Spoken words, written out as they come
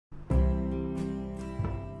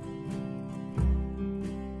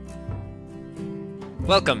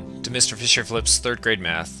Welcome to Mr. Fisher Flips 3rd grade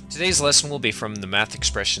math. Today's lesson will be from the Math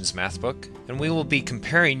Expressions math book, and we will be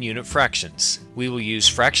comparing unit fractions. We will use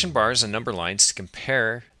fraction bars and number lines to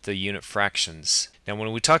compare the unit fractions. Now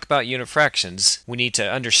when we talk about unit fractions, we need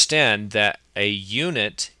to understand that a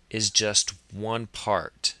unit is just one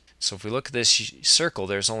part. So if we look at this circle,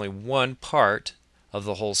 there's only one part of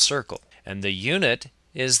the whole circle, and the unit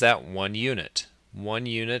is that one unit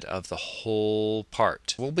of the whole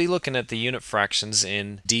part. We'll be looking at the unit fractions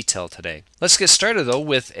in detail today. Let's get started though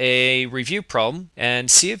with a review problem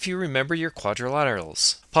and see if you remember your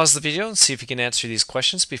quadrilaterals. Pause the video and see if you can answer these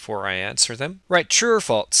questions before I answer them. Write true or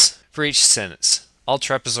false for each sentence. All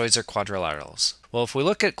trapezoids are quadrilaterals. Well, if we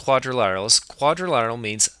look at quadrilaterals, quadrilateral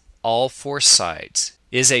means all four sides.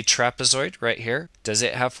 Is a trapezoid right here? Does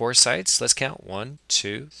it have four sides? Let's count. 1,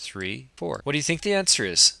 2, 3, 4. What do you think the answer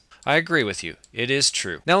is? I agree with you. It is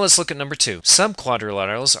true. Now let's look at number 2. Some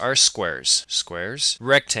quadrilaterals are squares. Squares.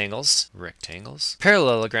 Rectangles. Rectangles.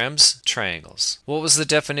 Parallelograms. Triangles. What was the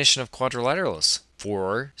definition of quadrilaterals?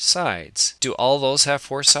 4 sides. Do all those have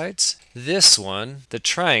 4 sides? This one, the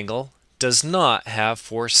triangle, does not have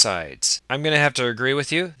 4 sides. I'm going to have to agree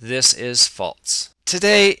with you. This is false.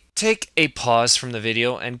 Today, take a pause from the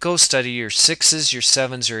video and go study your 6s, your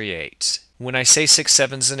 7s, or your 8s. When I say 6,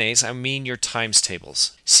 7s, and 8s, I mean your times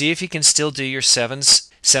tables. See if you can still do your 7s.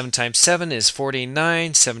 7 times 7 is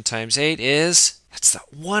 49. 7 times 8 is... That's the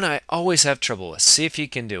one I always have trouble with. See if you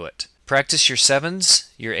can do it. Practice your 7s,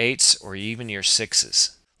 your 8s, or even your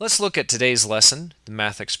 6s. Let's look at today's lesson, the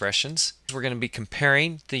math expressions. We're going to be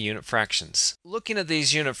comparing the unit fractions. Looking at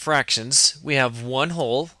these unit fractions, we have one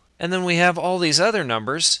whole, and then we have all these other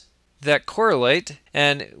numbers that correlate,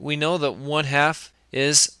 and we know that 1/2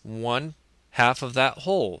 is 1/2 of that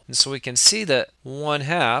whole. And so we can see that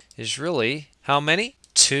 1/2 is really how many?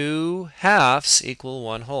 2 halves equal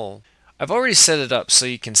 1 whole. I've already set it up so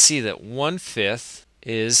you can see that 1/5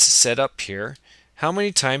 is set up here. How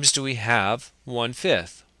many times do we have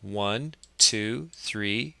 1/5? 1, 2,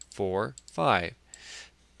 3, 4, 5.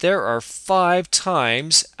 There are 5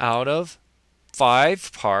 times out of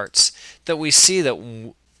 5 parts that we see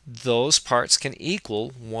that those parts can equal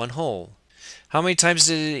 1 whole. How many times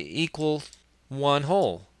did it equal 1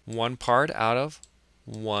 whole? 1 part out of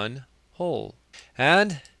 1 whole.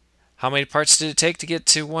 And how many parts did it take to get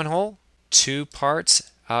to 1 whole? 2 parts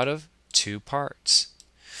out of 2 parts.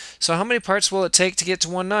 So how many parts will it take to get to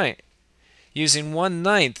 1/9? Using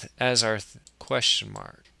 1/9 as our question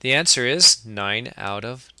mark. The answer is 9 out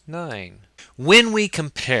of 9. When we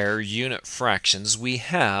compare unit fractions, we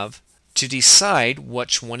have to decide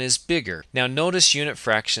which one is bigger. Now notice unit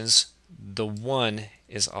fractions, the 1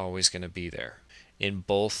 is always going to be there in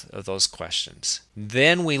both of those questions.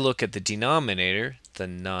 Then we look at the denominator, the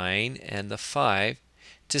 9 and the 5,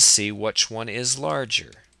 to see which one is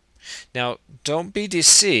larger. Now don't be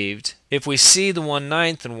deceived. If we see the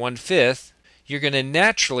 1/9 and 1/5, you're going to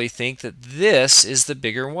naturally think that this is the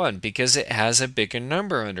bigger one because it has a bigger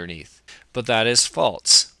number underneath. But that is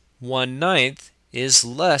false. 1/9 is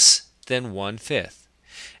less than 1/5.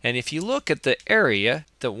 And if you look at the area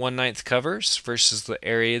that 1/9 covers versus the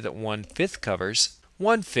area that 1/5 covers,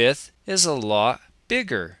 1/5 is a lot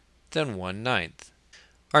bigger than 1/9.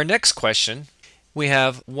 Our next question, we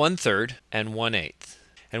have 1/3 and 1/8.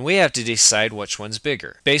 And we have to decide which one's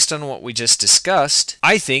bigger. Based on what we just discussed,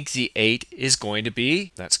 I think the 8 is going to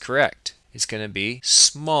be, that's correct, it's going to be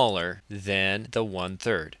smaller than the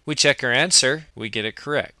 1/3. We check our answer, we get it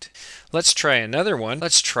correct. Let's try another one.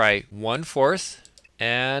 Let's try 1/4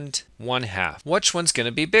 and 1/2. Which one's going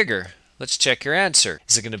to be bigger? Let's check your answer.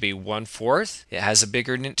 Is it going to be 1/4? It has a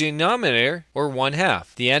bigger denominator, or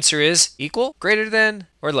 1/2? The answer is equal, greater than,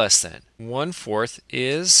 or less than. 1/4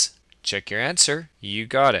 is... Check your answer. You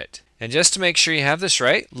got it. And just to make sure you have this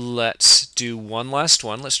right, let's do one last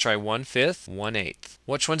one. Let's try 1/5, 1/8.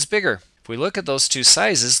 Which one's bigger? If we look at those two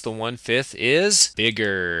sizes, the 1/5 is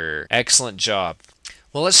bigger. Excellent job.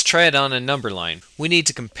 Well, let's try it on a number line. We need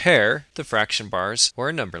to compare the fraction bars or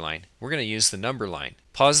a number line. We're going to use the number line.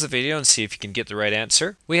 Pause the video and see if you can get the right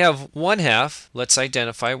answer. We have 1/2. Let's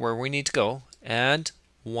identify where we need to go. And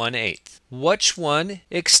 1/8. Which one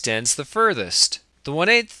extends the furthest? The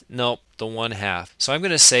 1/8? Nope, the 1/2. So I'm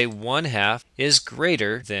going to say 1/2 is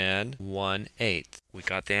greater than 1/8. We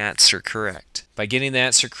got the answer correct. By getting the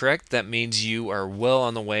answer correct, that means you are well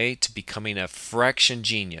on the way to becoming a fraction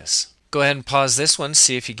genius. Go ahead and pause this one,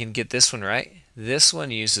 see if you can get this one right. This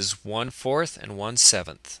one uses 1/4 and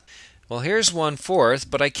 1/7. Well, here's 1/4,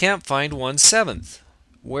 but I can't find 1/7.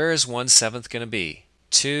 Where is 1/7 going to be?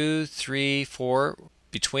 2, 3, 4.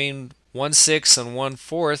 Between 1/6 and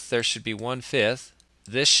 1/4, there should be 1/5.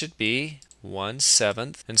 This should be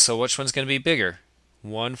 1/7. And so which one's going to be bigger?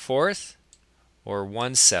 1/4 or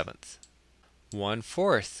 1/7?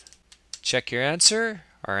 1/4. Check your answer.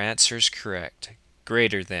 Our answer is correct.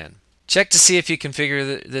 Greater than. Check to see if you can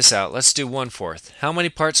figure this out. Let's do 1/4. How many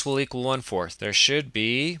parts will equal 1/4? There should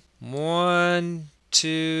be 1,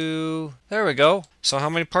 2. There we go. So how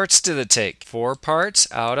many parts did it take? 4 parts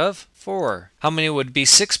out of 4. How many would be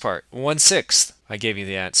 6 parts? 1/6. I gave you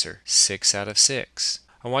the answer. 6 out of 6.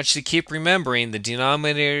 I want you to keep remembering the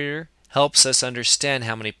denominator helps us understand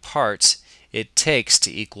how many parts it takes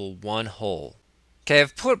to equal one whole. Okay,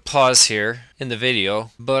 I've put pause here in the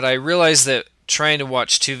video, but I realize that trying to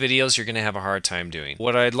watch 2 videos you're going to have a hard time doing.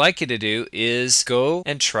 What I'd like you to do is go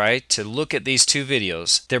and try to look at these 2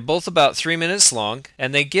 videos. They're both about 3 minutes long,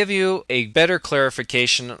 and they give you a better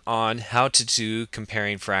clarification on how to do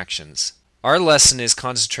comparing fractions. Our lesson is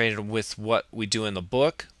concentrated with what we do in the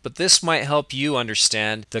book, but this might help you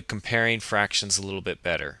understand the comparing fractions a little bit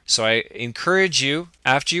better. So I encourage you,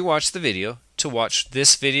 after you watch the video, to watch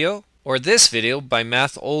this video or this video by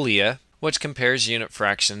Matholia, which compares unit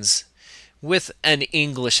fractions with an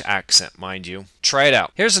English accent, mind you. Try it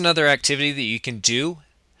out. Here's another activity that you can do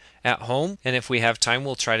at home, and if we have time,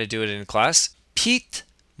 we'll try to do it in class. Piet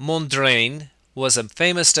Mondrian was a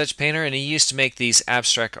famous Dutch painter, and he used to make these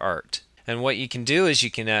abstract art. And what you can do is you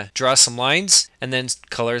can draw some lines and then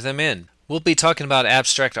color them in. We'll be talking about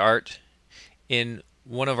abstract art in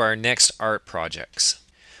one of our next art projects.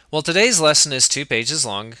 Well, today's lesson is 2 pages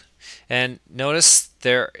long, and notice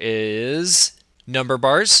there is number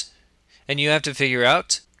bars, and you have to figure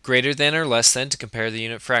out greater than or less than to compare the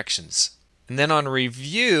unit fractions. And then on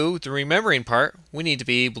review, the remembering part, we need to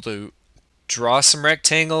be able to draw some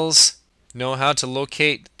rectangles, know how to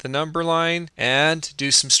locate the number line, and do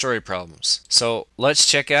some story problems. So let's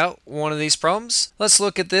check out one of these problems. Let's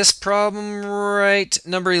look at this problem right,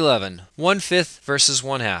 number 11. 1/5 versus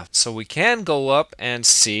 1/2. So we can go up and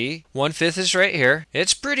see 1/5 is right here.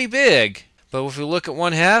 It's pretty big, but if we look at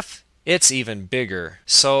 1/2, it's even bigger.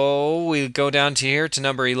 So we go down to here to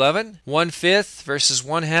number 11. 1/5 versus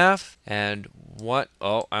 1/2, and what?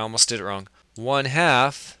 Oh, I almost did it wrong.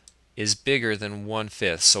 1/2 is bigger than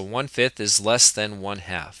 1/5. So 1/5 is less than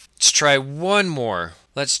 1/2. Let's try one more.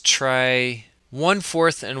 Let's try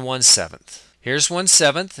 1/4 and 1/7. Here's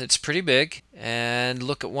 1/7. It's pretty big. And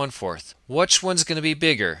look at 1/4. Which one's going to be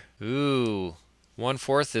bigger? Ooh,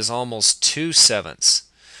 1/4 is almost 2/7.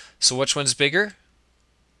 So which one's bigger?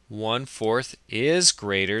 1/4 is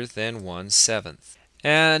greater than 1/7.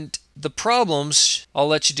 And the problems I'll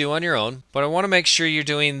let you do on your own, but I want to make sure you're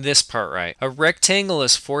doing this part right. A rectangle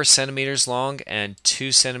is 4 centimeters long and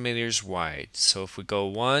 2 centimeters wide. So if we go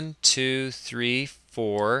 1, 2, 3,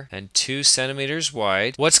 4, and 2 centimeters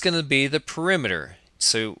wide, what's going to be the perimeter?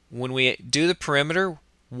 So when we do the perimeter,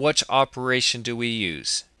 which operation do we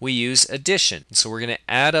use? We use addition. So we're going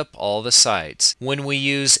to add up all the sides. When we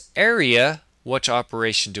use area, which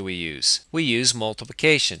operation do we use? We use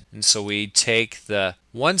multiplication. And so we take the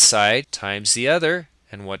one side times the other,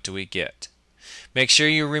 and what do we get? Make sure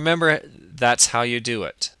you remember that's how you do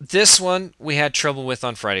it. This one we had trouble with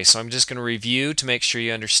on Friday, so I'm just going to review to make sure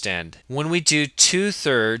you understand. When we do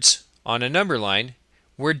 2/3 on a number line,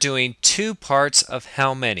 we're doing 2 parts of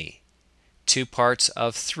how many? 2 parts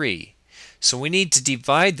of 3. So we need to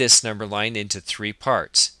divide this number line into 3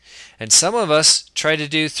 parts. And some of us try to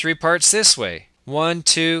do 3 parts this way. 1,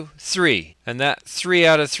 2, 3. And that 3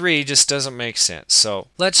 out of 3 just doesn't make sense. So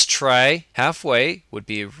let's try halfway, would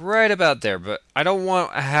be right about there. But I don't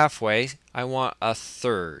want a halfway, I want a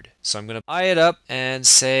third. So I'm going to eye it up and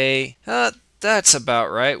say, that's about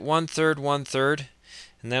right. 1/3, 1/3.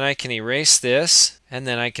 And then I can erase this. And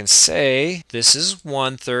then I can say, this is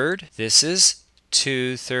 1/3. This is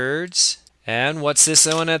 2/3. And what's this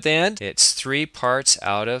one at the end? It's 3 parts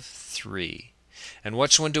out of 3. And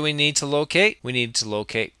which one do we need to locate? We need to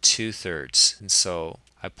locate 2/3. And so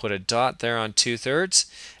I put a dot there on 2/3,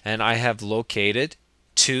 and I have located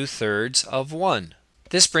 2/3 of 1.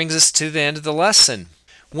 This brings us to the end of the lesson.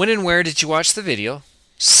 When and where did you watch the video?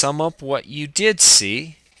 Sum up what you did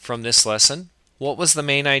see from this lesson. What was the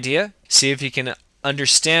main idea? See if you can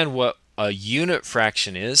understand what a unit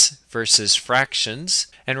fraction is versus fractions,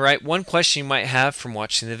 and write one question you might have from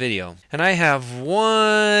watching the video. And I have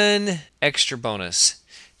one extra bonus.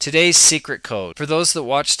 Today's secret code. For those that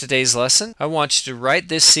watch today's lesson, I want you to write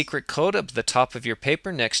this secret code up at the top of your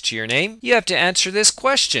paper next to your name. You have to answer this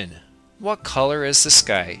question. What color is the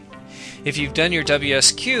sky? If you've done your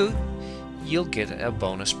WSQ, you'll get a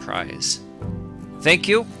bonus prize. Thank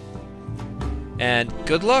you, and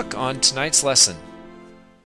good luck on tonight's lesson.